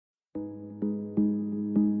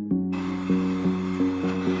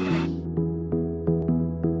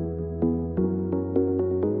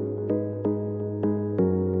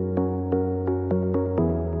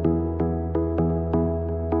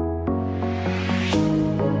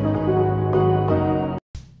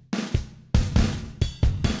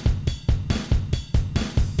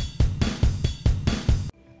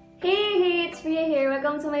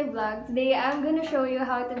to my vlog. Today I'm gonna show you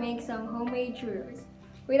how to make some homemade churros.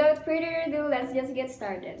 Without further ado, let's just get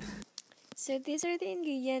started. So these are the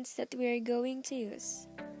ingredients that we are going to use.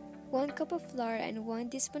 1 cup of flour and 1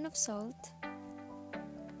 teaspoon of salt,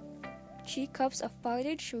 3 cups of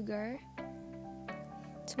powdered sugar,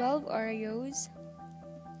 12 Oreos,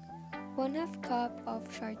 1/2 cup of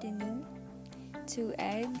shortening, 2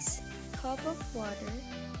 eggs, cup of water,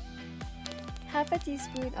 half a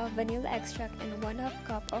teaspoon of vanilla extract and 1/2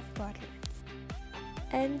 cup of butter,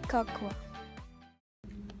 and cocoa.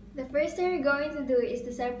 The first thing we're going to do is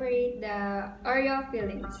to separate the Oreo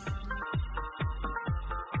fillings.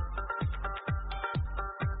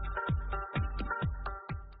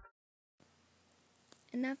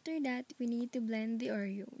 And after that, we need to blend the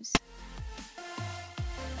Oreos.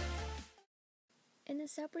 In a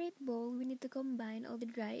separate bowl, we need to combine all the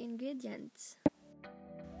dry ingredients.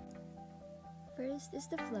 First is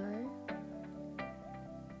the flour,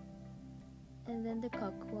 and then the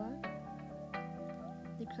cocoa,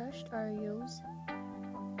 the crushed Oreos,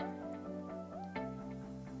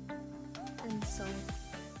 and salt.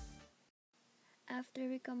 After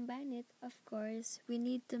we combine it, of course, we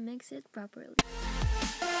need to mix it properly.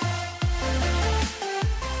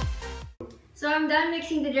 So I'm done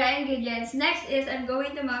mixing the dry ingredients. Next is I'm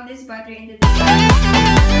going to melt this butter into this.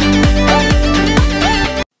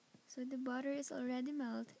 So the butter is already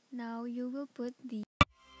melted. Now you will put the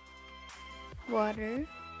water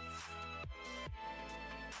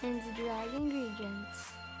and the dry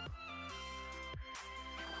ingredients.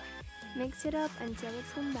 Mix it up until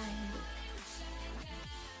it's combined.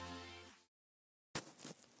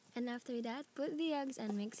 And after that, put the eggs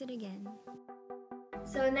and mix it again.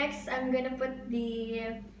 So next, I'm gonna put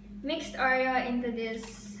the mixed Oreo into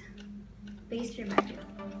this pastry bag.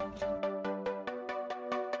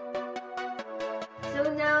 So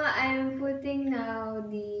now I'm putting the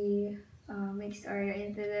mixed Oreo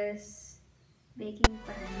into this baking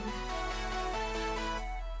pan.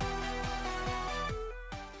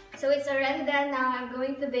 So it's already done. Now I'm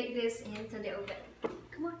going to bake this into the oven.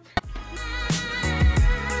 Come on.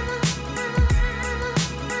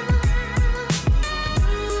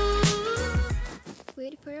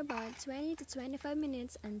 Wait for about 20 to 25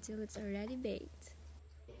 minutes until it's already baked.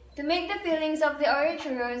 To make the fillings of the Oreo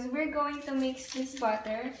churros, we're going to mix this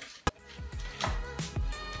butter,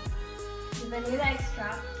 the vanilla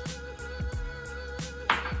extract,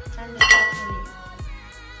 and the shortening.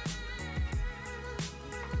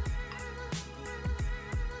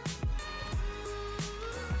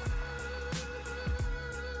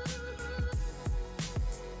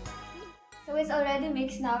 So it's already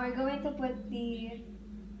mixed. Now we're going to put the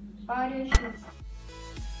powdered sugar.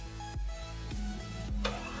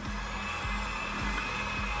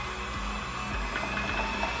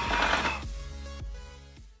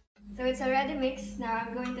 So it's already mixed. Now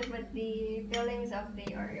I'm going to put the fillings of the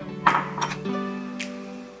Oreo.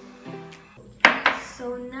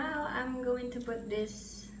 So now I'm going to put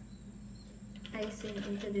this icing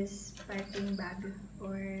into this piping bag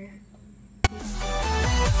or this.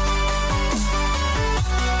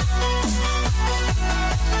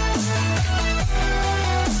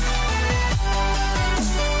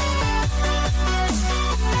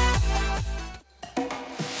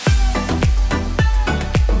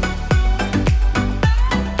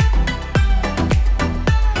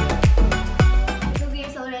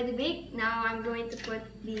 Baked. Now I'm going to put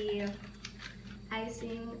the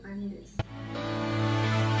icing on this.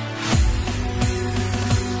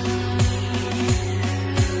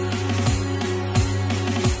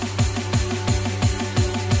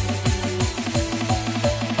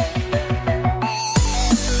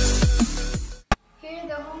 Here are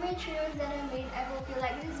the homemade churros that I made. I hope you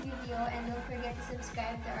like this video and don't forget to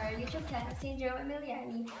subscribe to our YouTube channel, Syndrome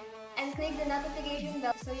Emiliani, and click the notification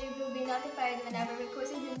bell so you will be notified whenever we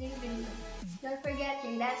post a new video. Don't forget,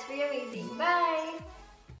 your dad's free amazing. Bye!